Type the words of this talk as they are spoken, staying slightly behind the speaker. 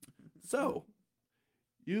So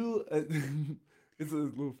you, it's a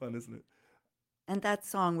little fun, isn't it? And that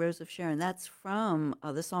song, Rose of Sharon, that's from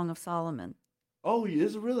the Song of Solomon. Oh,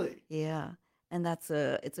 is it really? Yeah. And it's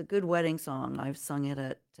a good wedding song. I've sung it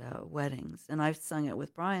at weddings, and I've sung it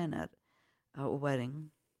with Brian at a wedding.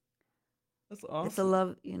 That's It's a awesome.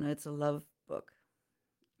 love, it's a love book.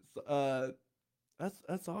 Uh,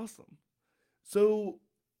 that's awesome. So,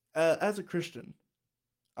 as a Christian,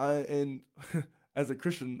 and as a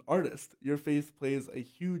Christian artist, your faith plays a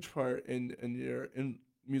huge part in your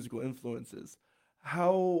musical influences.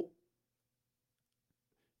 How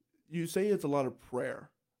you say it's a lot of prayer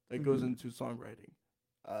that goes Hmm. into songwriting.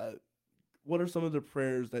 Uh, what are some of the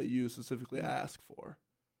prayers that you specifically ask for?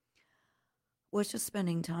 Well, it's just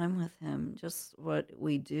spending time with him, just what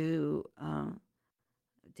we do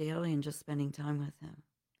daily, and just spending time with him,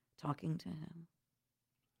 talking to him.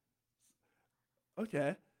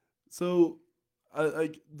 Okay, so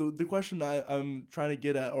like the question I'm trying to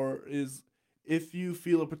get at, or is if you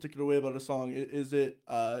feel a particular way about a song, is it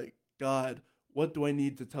God? What do I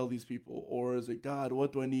need to tell these people, or is it God?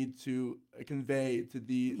 What do I need to convey to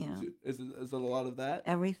the? Yeah, Is it a lot of that?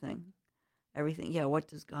 everything, everything. Yeah, what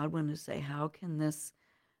does God want to say? How can this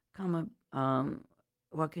come?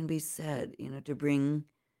 What can be said?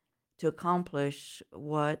 To accomplish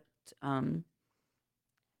um,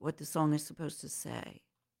 what the song is supposed to say.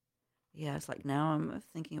 Yeah, it's like now I'm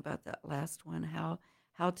thinking about that last one.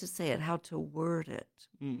 How to say it? How to word it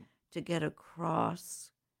Mm. to get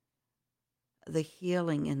across the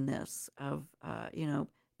healing in this of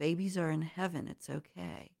babies are in heaven. It's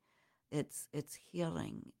okay. It's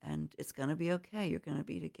healing, and it's going to be okay. You're going to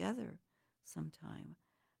be together sometime.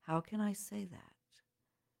 How can I say that?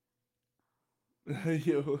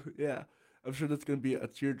 Yeah, I'm sure that's gonna be a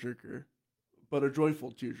tearjerker, but a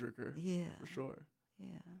joyful tearjerker Yeah, for sure.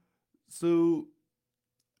 yeah. So,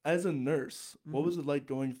 as a nurse, what Hmm. was it like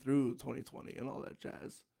going through 2020 and all that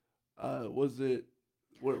jazz? Was it?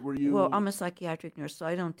 Were Well, you? I'm a psychiatric nurse, so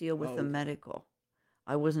I don't deal with Oh, the okay. medical.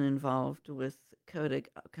 I wasn't involved with COVID,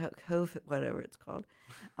 whatever it's called.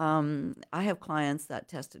 I have clients that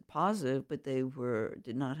tested positive, but they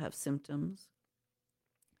did not have symptoms,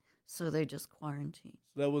 so they just quarantine.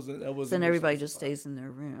 So that So wasn't then your everybody source of just fire. stays in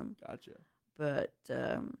their room. Gotcha. But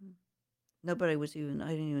nobody was even. I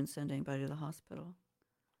didn't even send anybody to the hospital.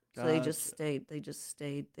 So they just Gotcha. stayed. They just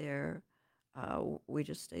stayed there. We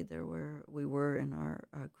just stayed there where we were in our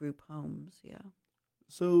group homes. Yeah.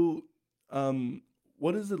 So, um,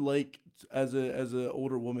 what is it like as a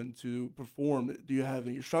older woman to perform? Do you have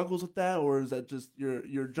any struggles with that, or is that just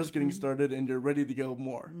you're just getting Mm-mm. started and you're ready to go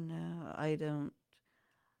more? No, I don't.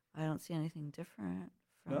 I don't see anything different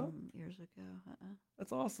No, from years ago.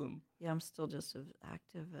 that's awesome. Yeah, I'm still just as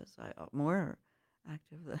active as more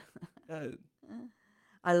active than. Yeah,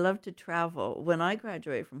 I love to travel. When I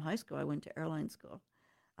graduated from high school, I went to airline school.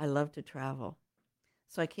 I love to travel.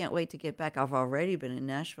 So I can't wait to get back. I've already been in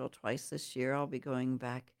Nashville twice this year. I'll be going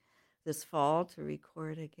back this fall to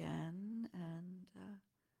record again and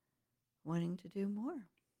wanting to do more.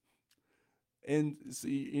 and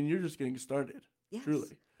see, and you're just getting started, Yes.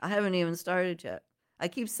 truly. I haven't even started yet. I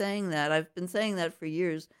keep saying that. I've been saying that for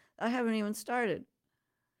years. I haven't even started.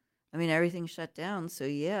 I mean, everything shut down. So,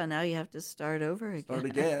 yeah, now you have to start over again. Start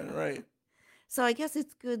again, right? So, I guess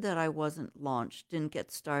it's good that I wasn't launched, didn't get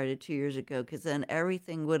started 2 years ago, because then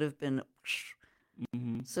everything would have been.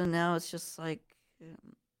 Hmm. So now it's just like,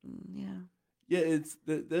 yeah. Yeah,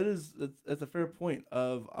 that's a fair point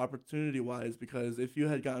of opportunity wise because if you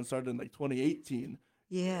had gotten started in like 2018,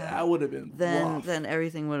 Yeah. that would have been Then rough,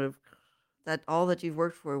 everything would have that all that you've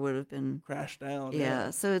worked for would have been. crashed down. Yeah, Yeah.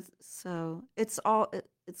 So it's all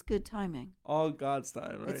it's good timing. all God's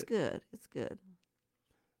time, It's right? good. It's good.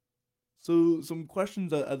 So some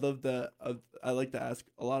questions that I'd love to I like to ask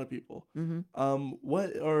a lot of people. Hmm.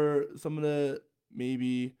 What are some of the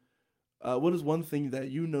maybe what is one thing that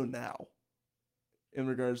you know now in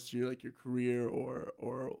regards to like your career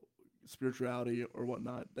or spirituality or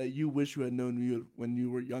whatnot that you wish you had known when you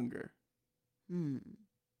were younger? Hmm.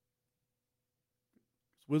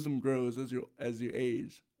 Wisdom grows as you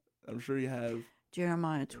age. I'm sure you have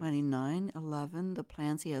Jeremiah things. 29:11. The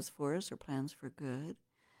plans he has for us are plans for good.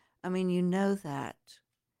 I mean, you know that.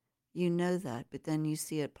 You know that, but then you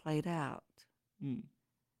see it played out. Mm.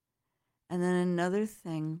 And then another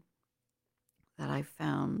thing that I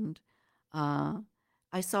found, uh,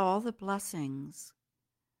 I saw all the blessings.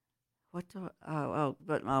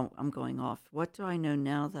 I'm going off. What do I know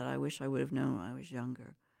now that I wish I would have known when I was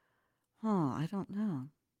younger? I don't know.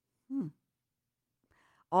 Hmm.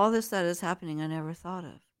 All this that is happening, I never thought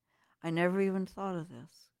of. I never even thought of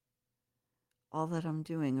this. all that I'm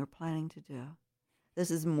doing or planning to do. This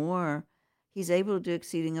is more. He's able to do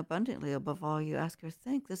exceeding abundantly above all you ask or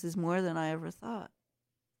think. This is more than I ever thought.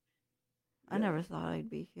 I Yeah. never thought I'd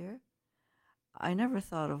be here. I never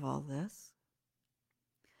thought of all this.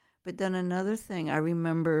 But then another thing, I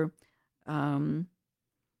remember um,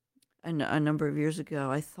 a number of years ago,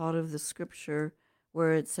 I thought of the scripture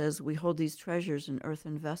where it says, we hold these treasures in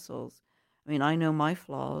earthen vessels. I mean, I know my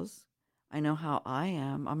flaws. I know how I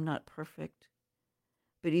am. I'm not perfect.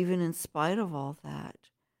 But even in spite of all that,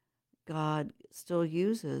 God still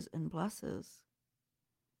uses and blesses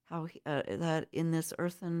that in this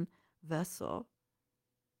earthen vessel,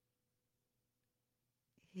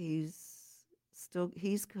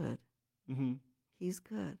 he's good. Mm-hmm. He's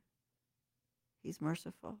good. He's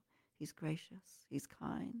merciful. He's gracious. He's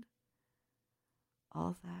kind.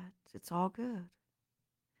 All that. It's all good.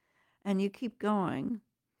 And you keep going.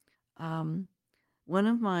 Um, one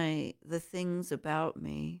of the things about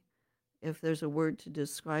me, if there's a word to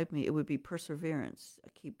describe me, it would be perseverance. I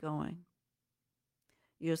keep going.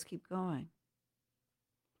 You just keep going.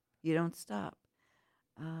 You don't stop.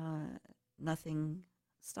 Nothing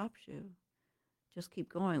stops you. Just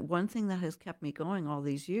keep going. One thing that has kept me going all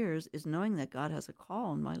these years is knowing that God has a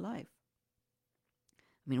call in my life.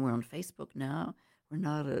 I mean, we're on Facebook now. We're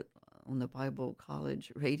not on the Bible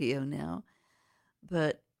college radio now,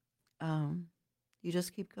 but you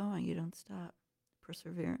just keep going. You don't stop.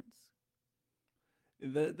 Perseverance.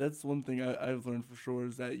 That's one thing I've learned for sure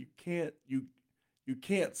is that you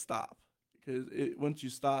can't stop because once you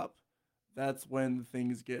stop, that's when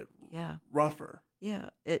things get Yeah. rougher. Yeah.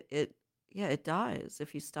 It dies.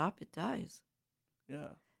 If you stop, it dies. Yeah.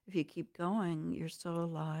 If you keep going, you're still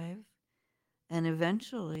alive, and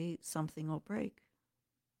eventually something will break.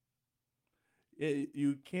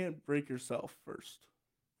 You can't break yourself first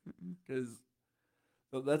Mm-mm. because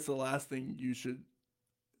that's the last thing you should.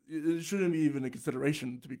 It shouldn't be even a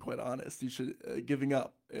consideration, to be quite honest. You should giving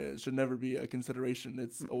up. It should never be a consideration.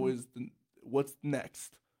 It's Mm-mm. always what's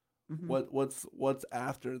next. Mm-hmm. What's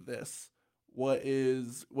after this?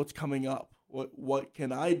 What's coming up? What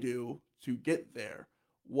can I do to get there?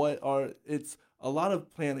 It's a lot of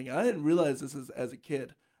planning. I didn't realize this as a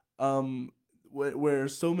kid. Where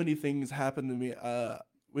so many things happened to me.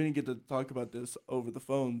 We didn't get to talk about this over the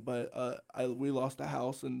phone, but we lost a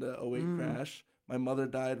house in the '08 Mm. crash. My mother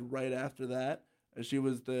died right after that. She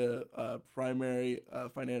was the primary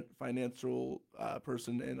financial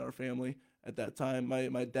person in our family at that time.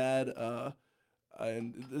 My dad,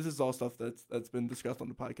 and this is all stuff that's been discussed on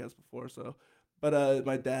the podcast before. So, but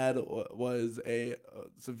my dad was a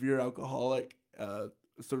severe alcoholic,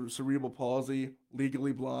 cerebral palsy,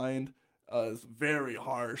 legally blind. It's very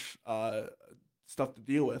harsh stuff to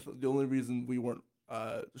deal with. The only reason we weren't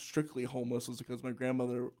strictly homeless was because my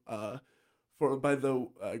grandmother, for by the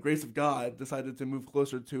grace of God, decided to move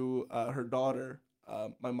closer to her daughter,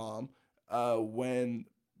 my mom, when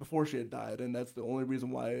before she had died, and that's the only reason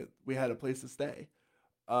why we had a place to stay.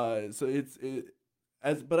 So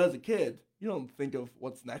as a kid, you don't think of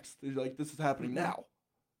what's next. You're like, this is happening Mm-mm. now,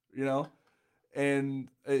 you know, and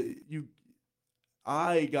you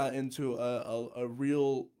I got into a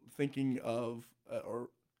real thinking of, or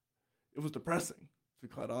it was depressing, to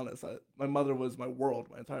be quite honest. My mother was my world,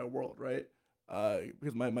 my entire world, right?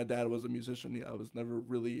 Because my dad was a musician. I was never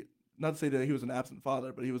really, not to say that he was an absent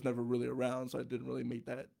father, but he was never really around, so I didn't really make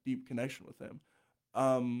that deep connection with him.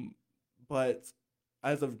 Um, but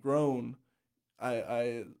as I've grown,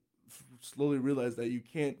 I slowly realized that you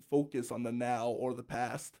can't focus on the now or the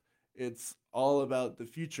past. It's all about the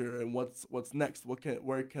future and what's next.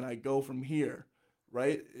 Where can I go from here?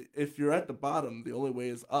 Right? If you're at the bottom, the only way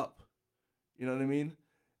is up. You know what I mean?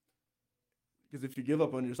 Because if you give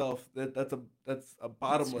up on yourself, that's a That's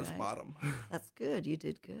bottomless right. bottom. That's good. You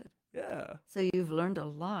did good. Yeah, So you've learned a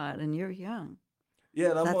lot, and you're young.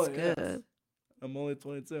 yeah. And That's yes, good. I'm only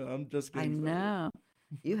 22. I'm just I getting started. know.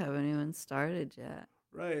 You haven't even started yet.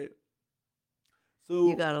 Right.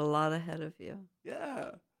 You So got a lot ahead of you.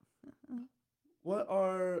 yeah, what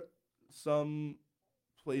are some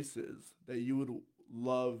places that you would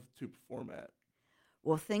love to perform at?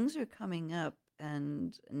 Well, things are coming up,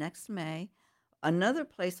 and next May, another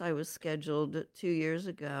place I was scheduled 2 years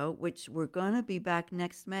ago, which we're going to be back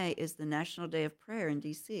next May, is the National Day of Prayer in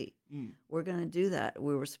D.C. Mm, We're going to do that.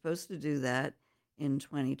 We were supposed to do that in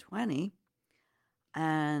 2020,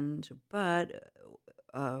 but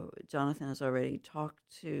Jonathan has already talked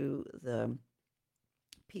to the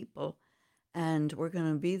people, and we're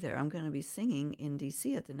going to be there. I'm going to be singing in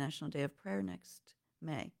D.C. at the National Day of Prayer next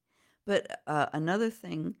May. But another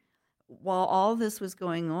thing, while all this was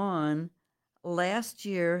going on, last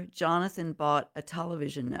year, Jonathan bought a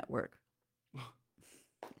television network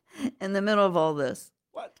in the middle of all this.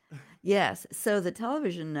 What? Yes. So the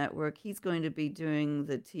television network, he's going to be doing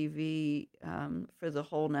the TV for the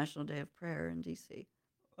whole National Day of Prayer in D.C.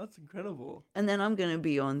 That's incredible. And then I'm going to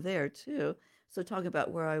be on there too. So talk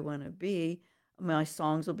about where I want to be. My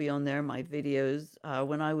songs will be on there, my videos.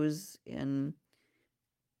 When I was in,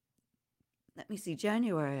 let me see,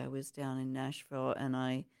 January, I was down in Nashville and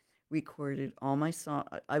I recorded all my song.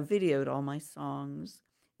 I videoed all my songs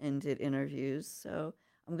and did interviews. So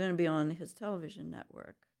I'm going to be on his television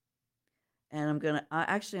network. And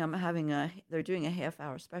I'm having they're doing a half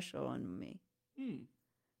hour special on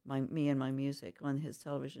Hmm. me and my music on his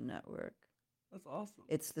television network. That's awesome.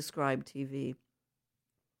 It's the Scribe TV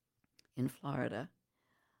in Florida,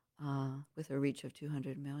 with a reach of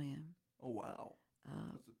 200 million Oh wow.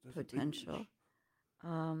 That's a big potential. reach.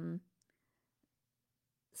 Um,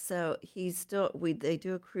 so he's still we they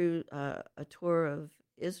do a tour of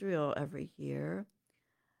Israel every year,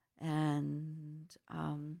 and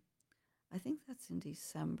I think that's in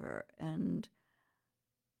December, and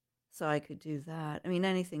so I could do that. I mean,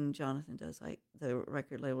 anything Jonathan does, like the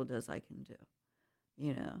record label does, I can do.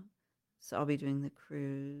 You know, so I'll be doing the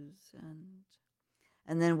cruise,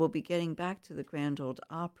 and then we'll be getting back to the Grand Old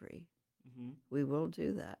Opry. Hmm. We will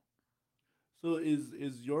do that. So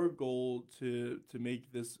is your goal to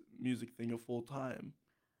make this music thing a full time?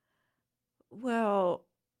 Well,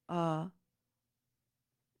 uh,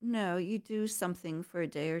 no, you do something for a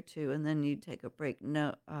day or two, and then you take a break.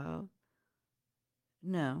 No,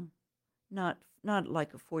 no, not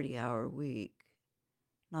like a 40-hour week.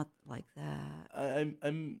 Not like that.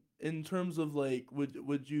 I'm in terms of like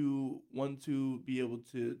would you want to be able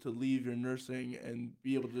to leave your nursing and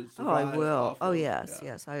be able to Oh, I survive will. off Oh, of yes,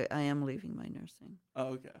 yeah. yes. I am leaving my nursing.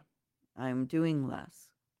 Oh, okay. I'm doing less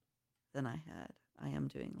than I had. I am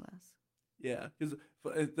doing less. Yeah, because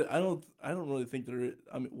I don't really think there.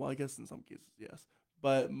 I mean, well, I guess in some cases yes,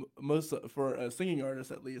 but most for a singing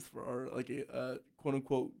artist at least for or like a quote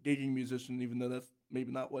unquote gigging musician, even though that's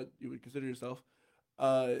maybe not what you would consider yourself.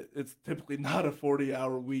 It's typically not a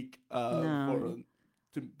 40-hour week. No.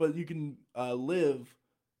 But you can live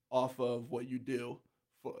off of what you do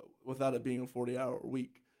for without it being a 40-hour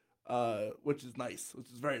week, which is nice, which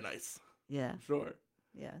is very nice Yes. for sure.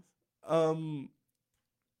 Yes. Um,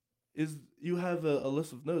 is you have a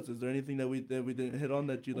list of notes? Is there anything that we didn't hit on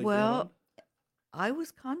that you'd like to hit on? Well, I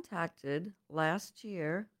was contacted last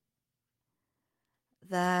year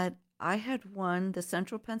that I had won the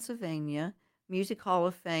Central Pennsylvania Music Hall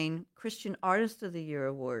of Fame Christian Artist of the Year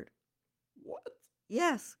award. What?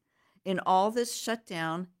 Yes. In all this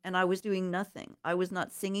shutdown, and I was doing nothing. I was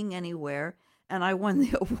not singing anywhere, and I won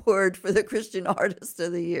the award for the Christian Artist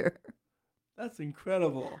of the Year. That's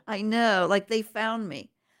incredible. I know, like they found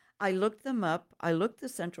me. I looked them up. I looked the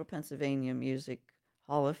Central Pennsylvania Music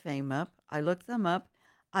Hall of Fame up. I looked them up.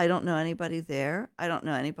 I don't know anybody there. I don't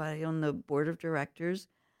know anybody on the board of directors.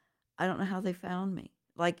 I don't know how they found me,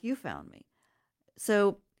 like you found me.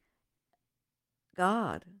 So,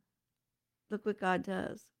 God, look what God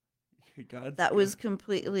does. God's That good. was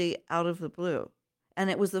completely out of the blue. And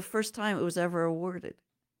it was the first time it was ever awarded.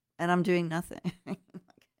 And I'm doing nothing.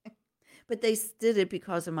 But they did it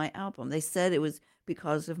because of my album. They said it was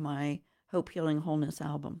because of my Hope, Healing, Wholeness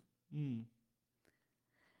album. Mm,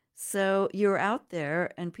 So you're out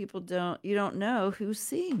there and you don't know who's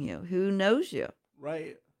seeing you, who knows you.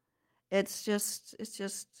 right. It's just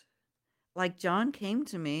like John came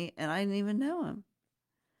to me and I didn't even know him.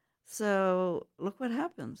 So look what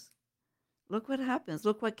happens. Look what happens.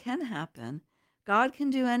 Look what can happen. God can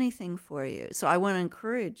do anything for you. So I want to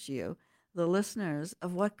encourage you, the listeners,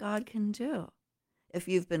 of what God can do. If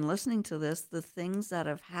you've been listening to this, the things that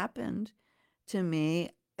have happened to me,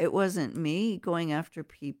 it wasn't me going after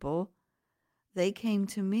people. They came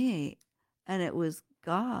to me, and it was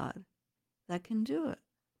God that can do it.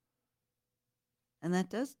 And that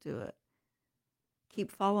does do it.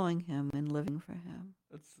 Keep following Him and living for Him.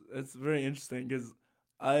 That's very interesting because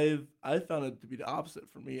I found it to be the opposite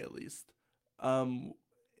for me at least. Um,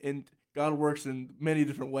 and God works in many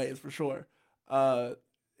different ways for sure. Uh,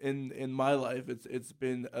 in my life, it's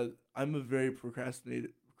been I'm a very procrast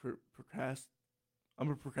I'm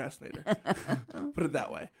a procrastinator. Put it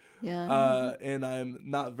that way. Yeah. And I'm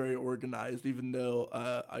not very organized, even though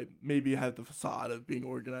I maybe have the facade of being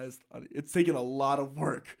organized. It's taken a lot of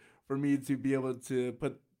work for me to be able to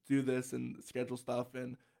do this and schedule stuff,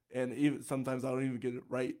 and even sometimes I don't even get it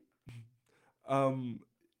right. Um,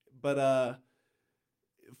 but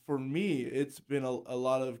for me, it's been a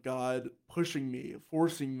lot of God pushing me,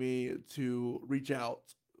 forcing me to reach out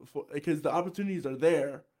because the opportunities are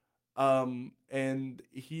there, and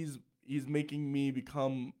he's making me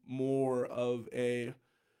become more of a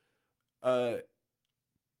uh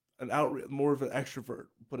an outreach, more of an extrovert,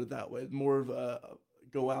 put it that way, more of a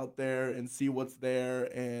go out there and see what's there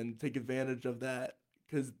and take advantage of that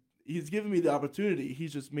because he's giving me the opportunity.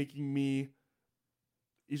 He's just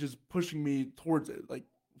pushing me towards it, like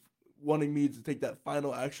wanting me to take that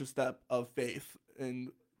final extra step of faith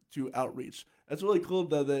and to outreach. That's really cool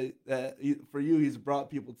for you, he's brought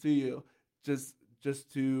people to you just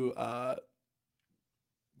to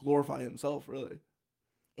glorify himself, really.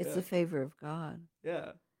 It's Yeah, the favor of God,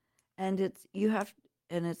 yeah, and it's you have,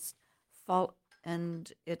 and it's fall,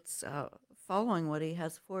 and it's following what He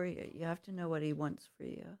has for you. You have to know what He wants for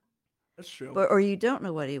you, that's true. but or you don't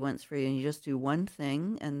know what He wants for you, and you just do one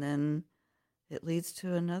thing, and then it leads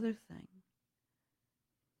to another thing.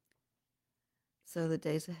 So the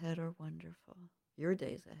days ahead are wonderful. Your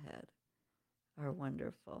days ahead are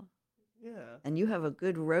wonderful. Yeah, And you have a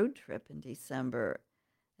good road trip in December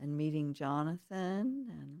and meeting Jonathan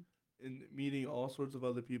and and meeting all sorts of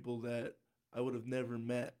other people that I would have never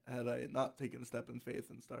met had I not taken a step in faith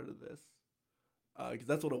and started this. Because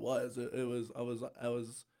that's what it was. It was I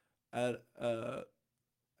was at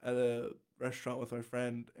at a restaurant with my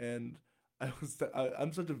friend, and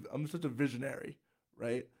I'm such a visionary,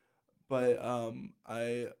 right? But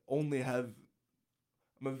I only have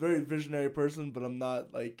I'm a very visionary person, but I'm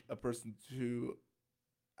not like a person to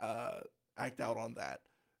uh, act out on that,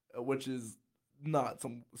 which is not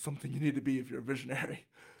something you need to be if you're a visionary.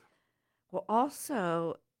 well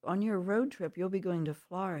also on your road trip you'll be going to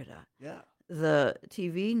Florida. Yeah, The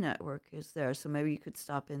TV network is there, so maybe you could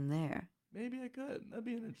stop in there maybe I could. That'd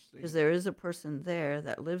be an because interesting. there is a person there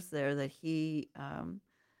that lives there that he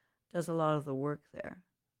does a lot of the work there.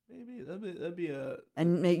 Maybe that'd be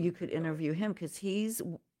And maybe you something to could check out. interview him because he's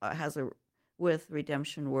has a with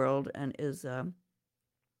Redemption World and is a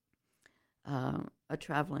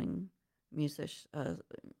traveling musician,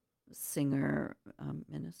 singer,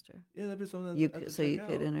 minister. Yeah, that'd be something You I have to so check you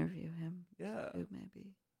could out. interview him Yeah, too.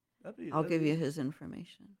 Maybe I'll that'd give be you his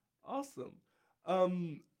information. awesome.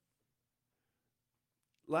 Um,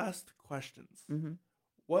 Last questions. Hmm.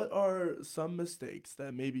 What are some mistakes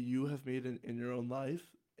that maybe you have made in your own life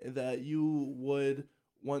that you would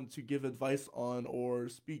want to give advice on or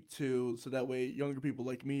speak to so that way younger people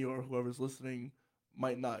like me or whoever's listening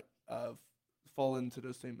might not fall into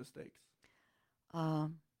those same mistakes?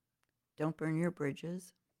 Um, don't burn your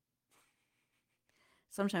bridges.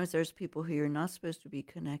 Sometimes there's people who you're not supposed to be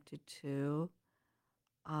connected to.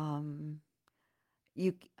 Um,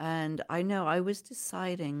 and I know I was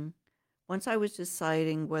deciding once I was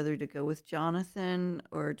deciding whether to go with Jonathan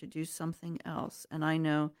or to do something else. And I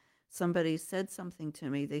know somebody said something to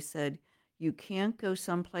me. They said, you can't go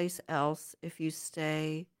someplace else if you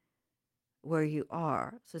stay where you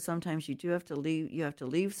are. So sometimes you do have to leave, you have to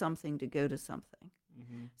leave something to go to something.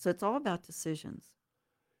 Mm-hmm. So it's all about decisions.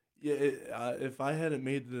 Yeah, if I hadn't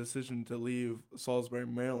made the decision to leave Salisbury,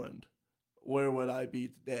 Maryland, where would I be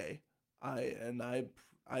today? I and I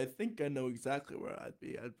think I know exactly where I'd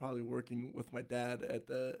be. I'd probably working with my dad at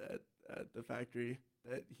the factory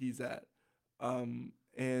that he's at.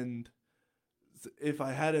 And if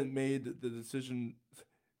I hadn't made the decision,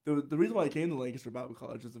 the reason why I came to Lancaster Bible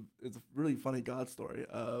College is a really funny God story.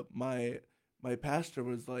 My pastor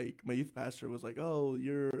was like, my youth pastor was like, "Oh,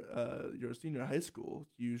 you're a senior in high school.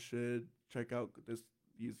 You should check out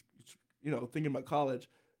these, thinking about college."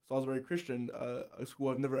 Salisbury Christian, a school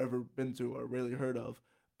I've never ever been to or rarely heard of,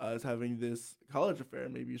 is having this college affair.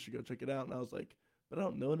 Maybe you should go check it out. And I was like, but I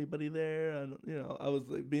don't know anybody there. And I was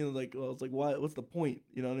like being like, well, I was like, why? What's the point?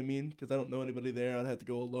 You know what I mean? Because I don't know anybody there. I'd have to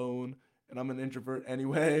go alone, and I'm an introvert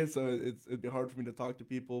anyway, so it'd be hard for me to talk to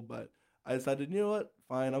people. But I decided, you know what?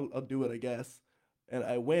 Fine, I'll do it, I guess. And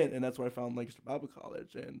I went, and that's where I found Lancaster Bible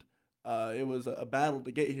College. And it was a battle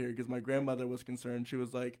to get here because my grandmother was concerned. She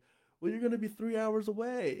was like, "Well, you're gonna be 3 hours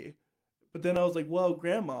away." But then I was like, "Well,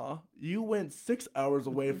 Grandma, you went 6 hours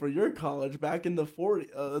away for your college back in the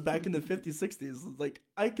 50s, 60s. Like,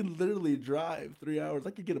 I can literally drive 3 hours.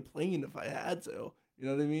 I could get a plane if I had to. You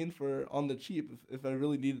know what I mean? For on the cheap, if I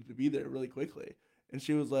really needed to be there really quickly." And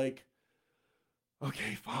she was like,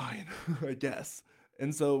 "Okay, fine, I guess."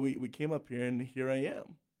 And so we came up here, and here I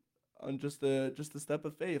am on just a step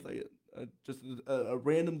of faith, like just a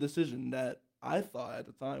random decision that I thought at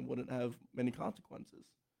the time wouldn't have many consequences,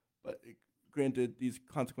 but granted, these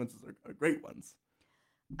consequences are great ones.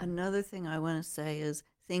 Another thing I want to say is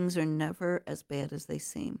things are never as bad as they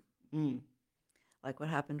seem. Mm, Like what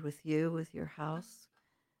happened with you with your house.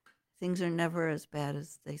 Things are never as bad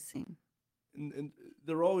as they seem. and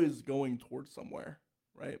they're always going towards somewhere,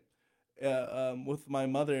 right? With my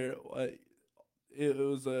mother, it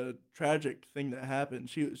was a tragic thing that happened.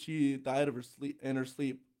 She died of her sleep in her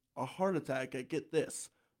sleep, a heart attack at, get this,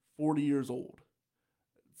 40 years old.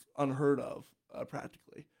 It's unheard of,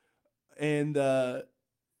 practically. And but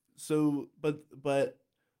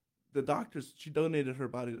the doctors, she donated her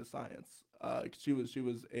body to science. 'Cause she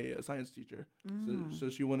was a science teacher, so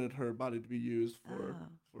she wanted her body to be used Oh.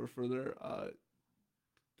 for further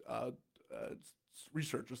uh,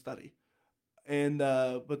 research or study. And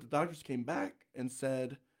but the doctors came back and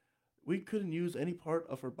said we couldn't use any part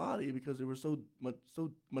of her body because there was so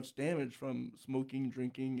much damage from smoking,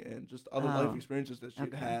 drinking, and just other life Oh. experiences that she had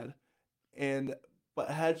Okay. had. And but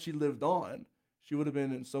had she lived on, she would have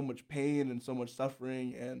been in so much pain and so much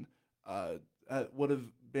suffering, and uh, would have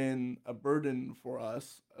been a burden for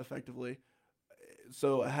us effectively.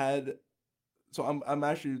 So had I'm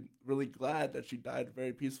actually really glad that she died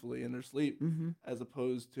very peacefully in her sleep, Mm-hmm. as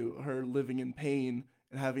opposed to her living in pain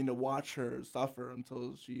and having to watch her suffer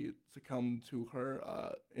until she succumbed to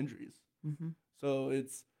her injuries. Mm-hmm. So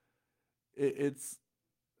it's it's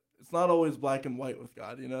not always black and white with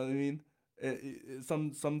God. You know what I mean?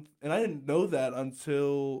 Some, and I didn't know that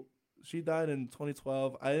until she died in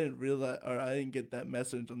 2012. I didn't realize, or I didn't get that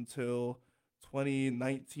message until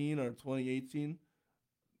 2019 or 2018.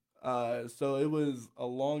 So it was a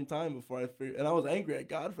long time before I figured, and I was angry at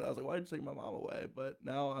God for that. I was like, why did you take my mom away? But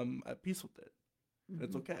now I'm at peace with it.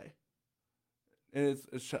 It's Mm-hmm. okay. And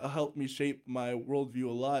it's helped me shape my worldview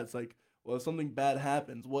a lot. It's like, well, if something bad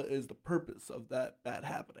happens, what is the purpose of that bad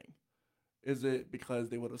happening? Is it because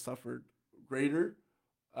they would have suffered greater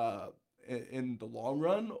uh, in the long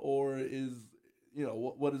run, or is,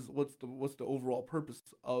 what's the overall purpose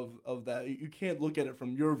of that? You can't look at it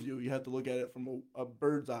from your view. You have to look at it from a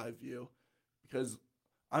bird's eye view, because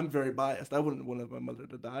I'm very biased. I wouldn't want my mother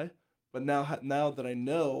to die, but now that I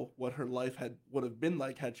know what her life had would have been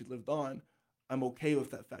like had she lived on, I'm okay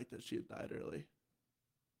with that fact that she had died early.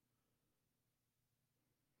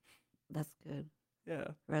 That's good. Yeah,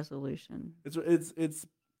 Resolution. it's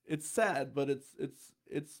sad, but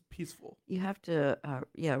it's peaceful. You have to,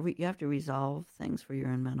 you have to resolve things for your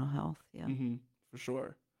own mental health. Yeah. Mm-hmm, for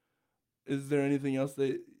sure. Is there anything else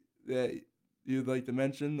that you'd like to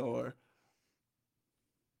mention, or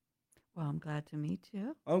Well, I'm glad to meet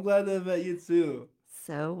you. I'm glad to have met you too.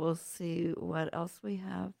 So we'll see what else we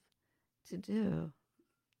have to do.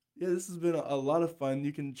 Yeah, this has been a lot of fun.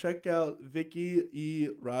 You can check out Vicki E.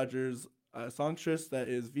 Rogers, songstress. That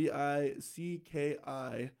is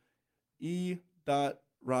Vicki.Rogers,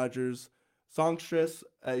 songstress.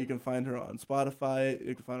 You can find her on Spotify.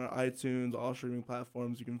 You can find her on iTunes, all streaming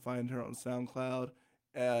platforms. You can find her on SoundCloud,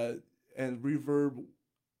 uh, and Reverb,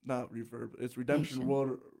 not Reverb. It's Redemption Nation.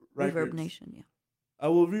 World Reverb Records. Nation, yeah.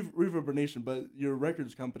 Well, Reverb Nation, but your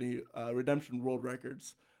records company, Redemption World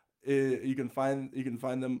Records, you can find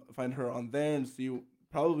her on there and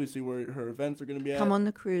probably see where her events are going to be Come at. on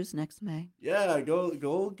the cruise next May. Yeah, go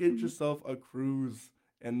get Mhm. yourself a cruise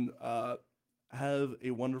and have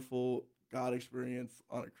a wonderful God experience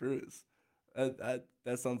on a cruise. That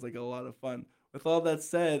sounds like a lot of fun. With all that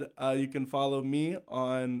said, you can follow me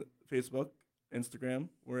on Facebook, Instagram,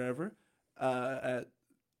 wherever, at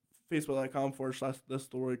facebook.com/, the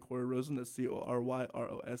story Corey Rosen. That's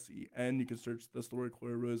CORYROSEN. You can search the story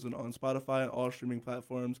Corey Rosen on Spotify and all streaming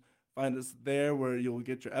platforms. Find us there where you'll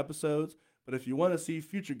get your episodes. But if you want to see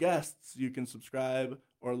future guests, you can subscribe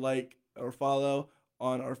or like or follow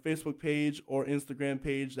on our Facebook page or Instagram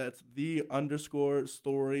page. That's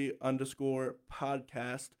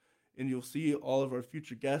the_story_podcast. And you'll see all of our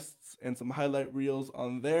future guests and some highlight reels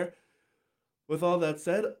on there. With all that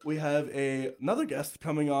said, we have another guest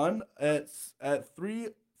coming on at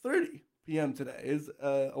 3:30 p.m. today. Is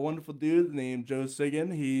a wonderful dude named Joe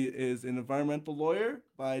Sigan. He is an environmental lawyer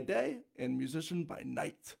by day and musician by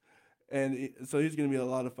night, and so he's going to be a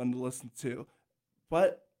lot of fun to listen to.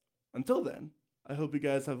 But until then, I hope you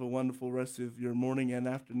guys have a wonderful rest of your morning and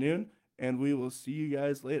afternoon, and we will see you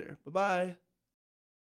guys later. Bye bye.